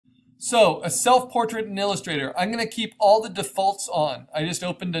So, a self-portrait in Illustrator. I'm going to keep all the defaults on. I just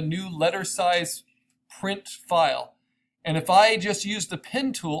opened a new letter size print file. And if I just use the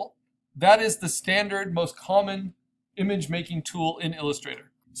pen tool, that is the standard, most common image making tool in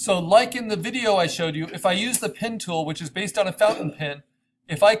Illustrator. So like in the video I showed you, if I use the pen tool, which is based on a fountain pen,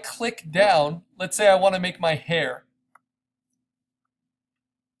 if I click down, let's say I want to make my hair.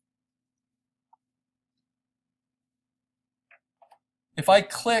 If I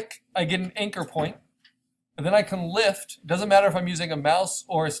click, I get an anchor point, and then I can lift. Doesn't matter if I'm using a mouse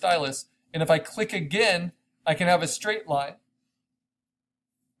or a stylus. And if I click again, I can have a straight line,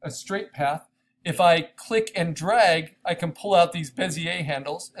 a straight path. If I click and drag, I can pull out these Bezier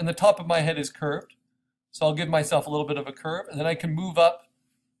handles, and the top of my head is curved. So I'll give myself a little bit of a curve, and then I can move up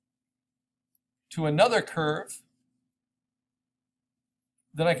to another curve.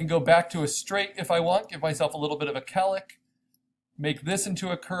 Then I can go back to a straight if I want, give myself a little bit of a calic. Make this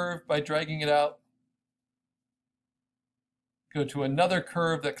into a curve by dragging it out. Go to another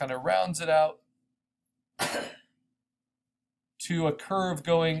curve that kind of rounds it out. To a curve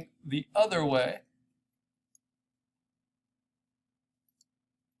going the other way.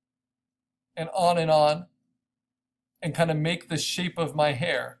 And on, and kind of make the shape of my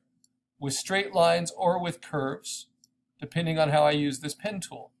hair with straight lines or with curves, depending on how I use this pen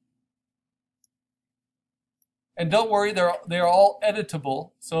tool. And don't worry, they're all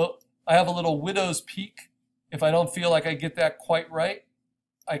editable. So I have a little widow's peak. If I don't feel like I get that quite right,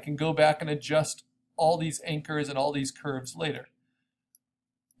 I can go back and adjust all these anchors and all these curves later.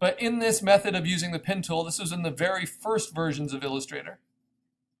 But in this method of using the pen tool, this was in the very first versions of Illustrator.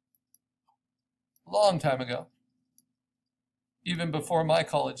 A long time ago. Even before my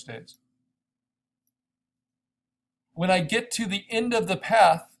college days. When I get to the end of the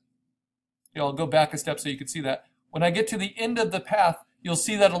path, I'll go back a step so you can see that. When I get to the end of the path, you'll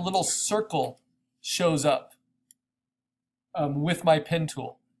see that a little circle shows up with my pen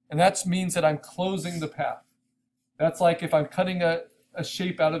tool. And that means that I'm closing the path. That's like if I'm cutting a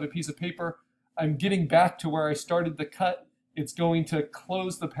shape out of a piece of paper, I'm getting back to where I started the cut. It's going to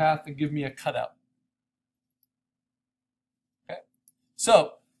close the path and give me a cutout. Okay.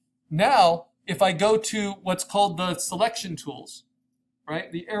 So now, if I go to what's called the selection tools, right,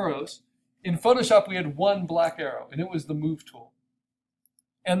 the arrows, in Photoshop we had one black arrow, and it was the move tool.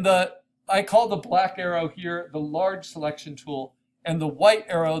 And I call the black arrow here the large selection tool, and the white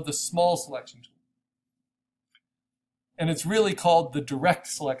arrow the small selection tool. And it's really called the direct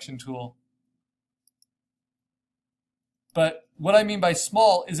selection tool. But what I mean by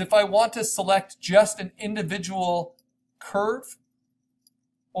small is if I want to select just an individual curve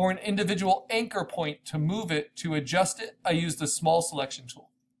or an individual anchor point to move it, to adjust it, I use the small selection tool.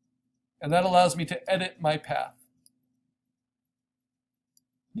 And that allows me to edit my path.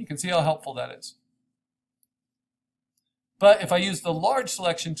 You can see how helpful that is. But if I use the large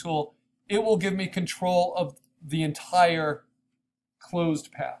selection tool, it will give me control of the entire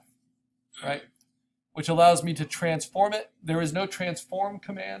closed path, right? Which allows me to transform it. There is no transform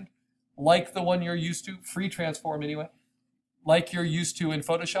command like the one you're used to, free transform anyway, like you're used to in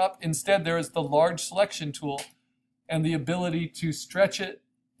Photoshop. Instead, there is the large selection tool and the ability to stretch it,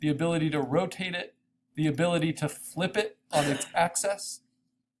 the ability to rotate it, the ability to flip it on its axis,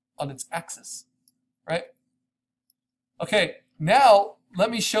 right? Okay, now let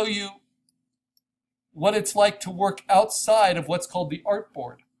me show you what it's like to work outside of what's called the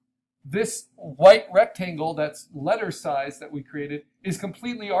artboard. This white rectangle that's letter size that we created is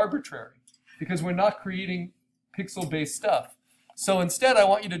completely arbitrary because we're not creating pixel-based stuff. So instead, I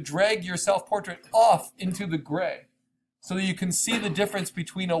want you to drag your self-portrait off into the gray so that you can see the difference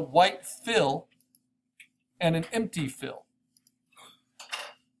between a white fill and an empty fill.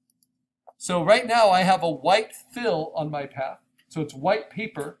 So right now I have a white fill on my path. So it's white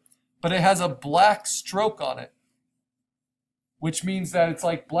paper, but it has a black stroke on it, which means that it's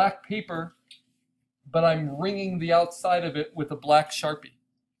like black paper, but I'm ringing the outside of it with a black Sharpie,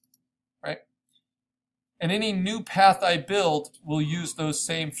 right? And any new path I build will use those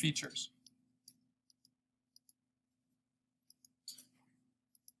same features.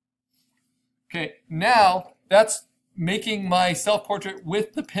 Okay, now that's making my self-portrait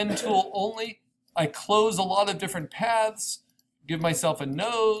with the pen tool only. I close a lot of different paths, give myself a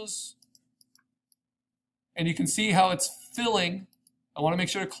nose, and you can see how it's filling. I want to make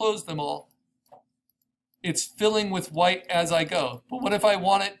sure to close them all. It's filling with white as I go. But what if I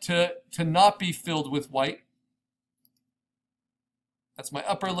want it to not be filled with white? That's my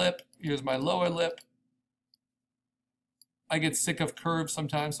upper lip. Here's my lower lip. I get sick of curves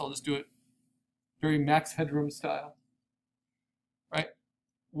sometimes, so I'll just do it very Max Headroom style. Right?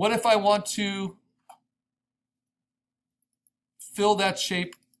 What if I want to fill that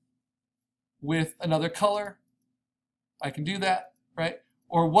shape with another color? I can do that, right?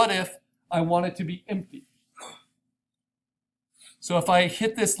 Or what if I want it to be empty? So if I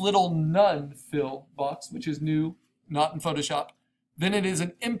hit this little none fill box, which is new, not in Photoshop, then it is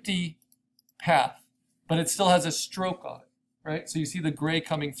an empty path, but it still has a stroke on it, right? So you see the gray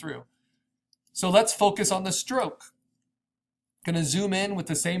coming through. So let's focus on the stroke. Going to zoom in with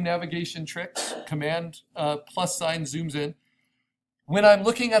the same navigation tricks. Command plus sign zooms in. When I'm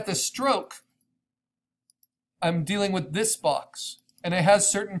looking at the stroke, I'm dealing with this box, and it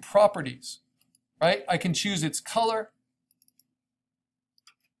has certain properties, right? I can choose its color.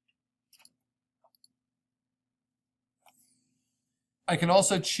 I can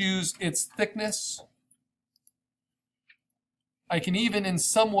also choose its thickness. I can even, in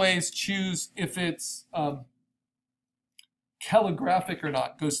some ways, choose if it's calligraphic or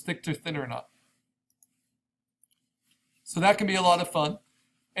not, goes thick to thin or not. So that can be a lot of fun.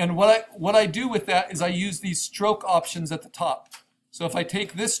 And what I do with that is I use these stroke options at the top. So if I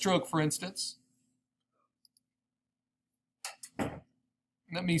take this stroke, for instance,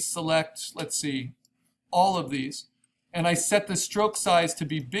 let me select, let's see, all of these, and I set the stroke size to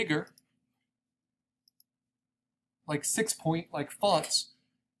be bigger, like 6 point, like fonts.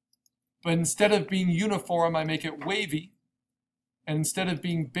 But instead of being uniform, I make it wavy. And instead of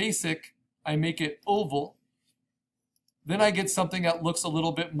being basic, I make it oval. Then I get something that looks a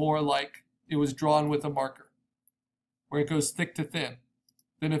little bit more like it was drawn with a marker, where it goes thick to thin.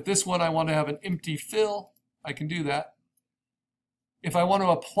 Then if this one I want to have an empty fill, I can do that. If I want to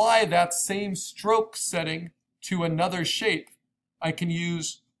apply that same stroke setting to another shape, I can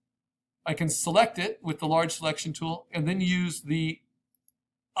select it with the large selection tool and then use the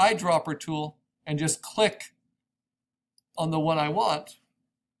eyedropper tool and just click on the one I want.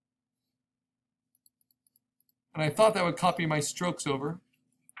 And I thought that would copy my strokes over,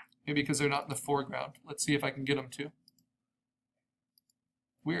 maybe because they're not in the foreground. Let's see if I can get them to.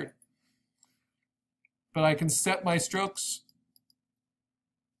 Weird. But I can set my strokes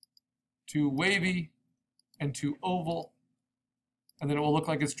to wavy and to oval, and then it will look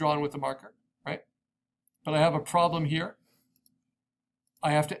like it's drawn with the marker, right? But I have a problem here.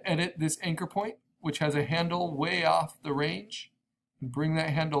 I have to edit this anchor point, which has a handle way off the range, and bring that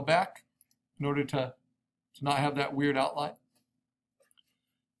handle back in order to not have that weird outline.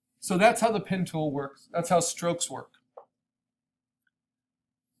 So that's how the pen tool works. That's how strokes work.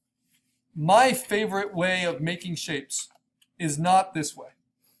 My favorite way of making shapes is not this way,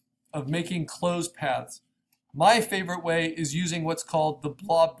 of making closed paths. My favorite way is using what's called the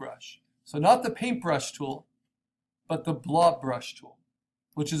blob brush. So not the paintbrush tool, but the blob brush tool,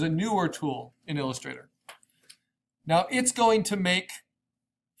 which is a newer tool in Illustrator. Now it's going to make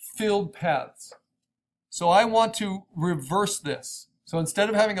filled paths. So I want to reverse this. So instead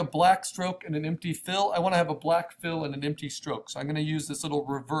of having a black stroke and an empty fill, I want to have a black fill and an empty stroke. So I'm going to use this little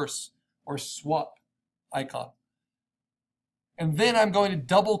reverse or swap icon. And then I'm going to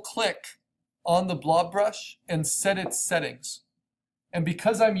double click on the blob brush and set its settings. And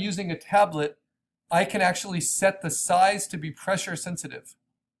because I'm using a tablet, I can actually set the size to be pressure sensitive.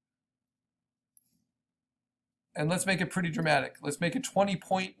 And let's make it pretty dramatic. Let's make it 20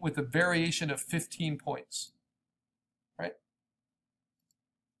 point with a variation of 15 points. Right?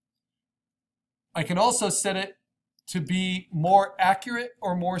 I can also set it to be more accurate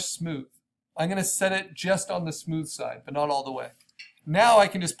or more smooth. I'm going to set it just on the smooth side, but not all the way. Now I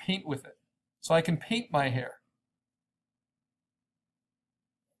can just paint with it. So I can paint my hair.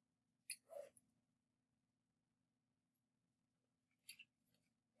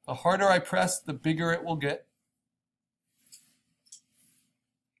 The harder I press, the bigger it will get.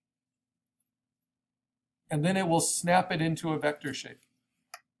 And then it will snap it into a vector shape,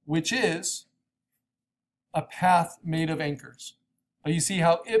 which is a path made of anchors. But you see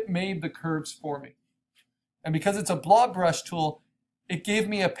how it made the curves for me. And because it's a blob brush tool, it gave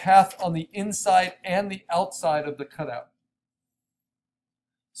me a path on the inside and the outside of the cutout.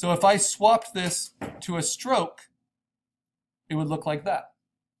 So if I swapped this to a stroke, it would look like that.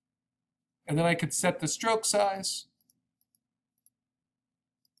 And then I could set the stroke size.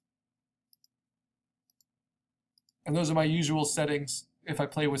 And those are my usual settings if I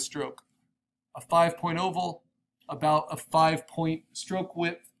play with stroke. A 5 point oval, about a 5 point stroke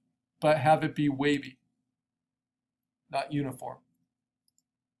width, but have it be wavy, not uniform.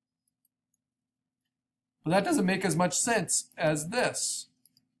 But that doesn't make as much sense as this.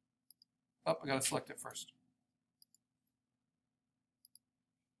 Oh, I got to select it first.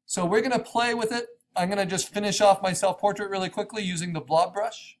 So we're going to play with it I'm going to just finish off my self-portrait really quickly using the blob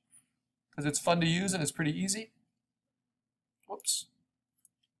brush because it's fun to use and it's pretty easy. Whoops.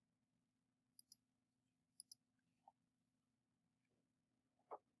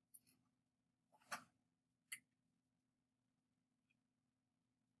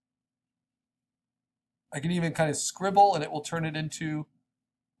 I can even kind of scribble and it will turn it into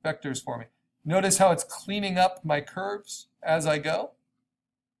vectors for me. Notice how it's cleaning up my curves as I go.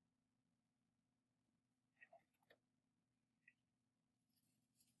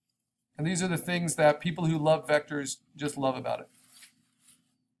 And these are the things that people who love vectors just love about it.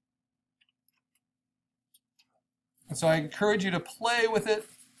 And so I encourage you to play with it,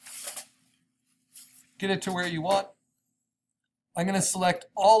 get it to where you want. I'm going to select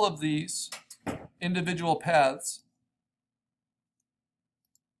all of these individual paths,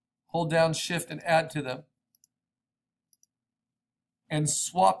 hold down Shift and add to them, and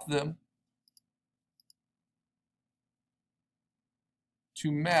swap them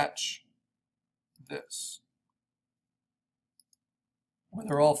to match this, where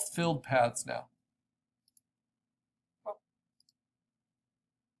they're all filled paths now.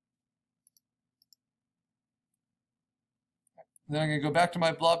 Then I'm going to go back to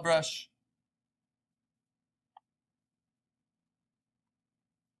my blob brush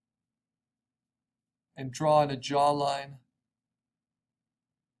and draw in a jawline.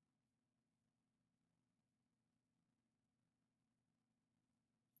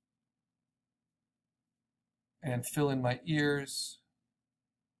 And fill in my ears.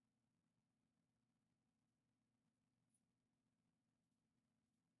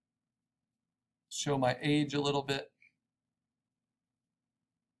 Show my age a little bit.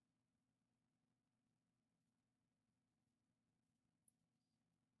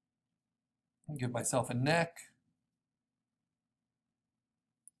 And give myself a neck.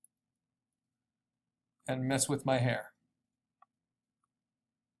 And mess with my hair.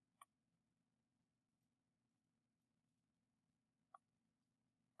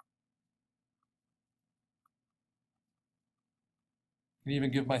 And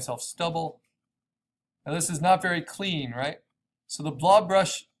even give myself stubble. Now this is not very clean, right? So the blob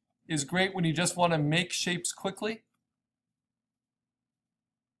brush is great when you just want to make shapes quickly.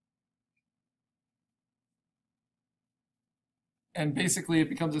 And basically it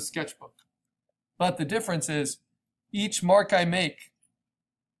becomes a sketchbook. But the difference is each mark I make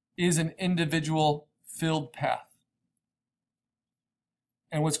is an individual filled path.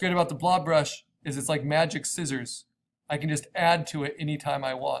 And what's great about the blob brush is it's like magic scissors. I can just add to it anytime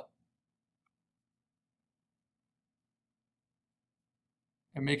I want.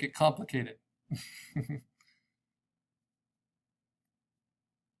 And make it complicated.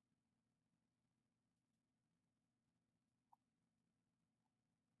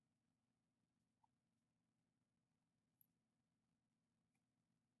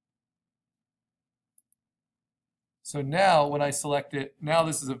 So now when I select it, now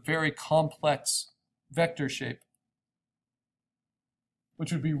this is a very complex vector shape,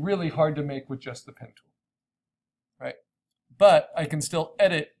 which would be really hard to make with just the pen tool, right? But I can still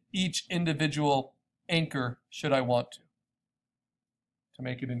edit each individual anchor should I want to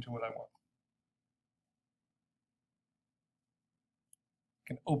make it into what I want. I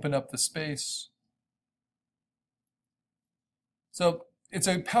can open up the space. So it's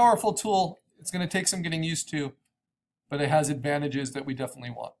a powerful tool. It's going to take some getting used to, but it has advantages that we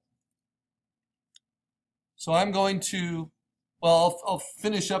definitely want. So I'm going to, well, I'll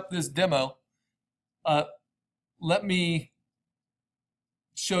finish up this demo. Let me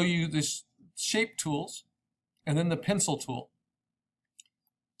show you the shape tools and then the pencil tool.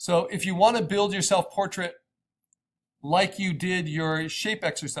 So if you want to build your self-portrait like you did your shape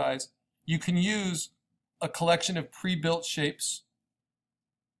exercise, you can use a collection of pre-built shapes,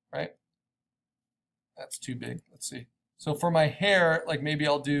 right? That's too big. Let's see. So for my hair, like maybe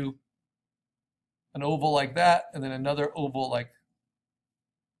I'll do an oval like that and then another oval like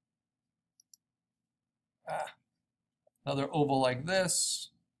another oval like this.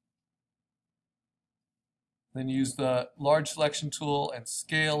 Then use the large selection tool and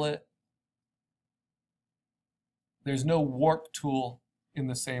scale it. There's no warp tool in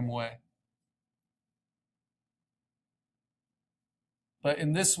the same way. But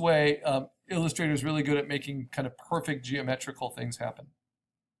in this way, Illustrator is really good at making kind of perfect geometrical things happen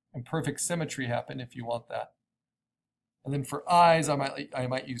and perfect symmetry happen if you want that. And then for eyes, I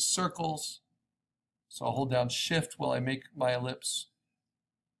might use circles. So I'll hold down Shift while I make my ellipse.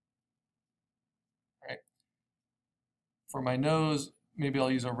 Right. For my nose, maybe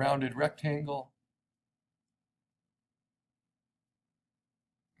I'll use a rounded rectangle.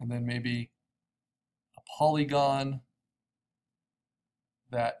 And then maybe polygon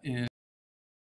that is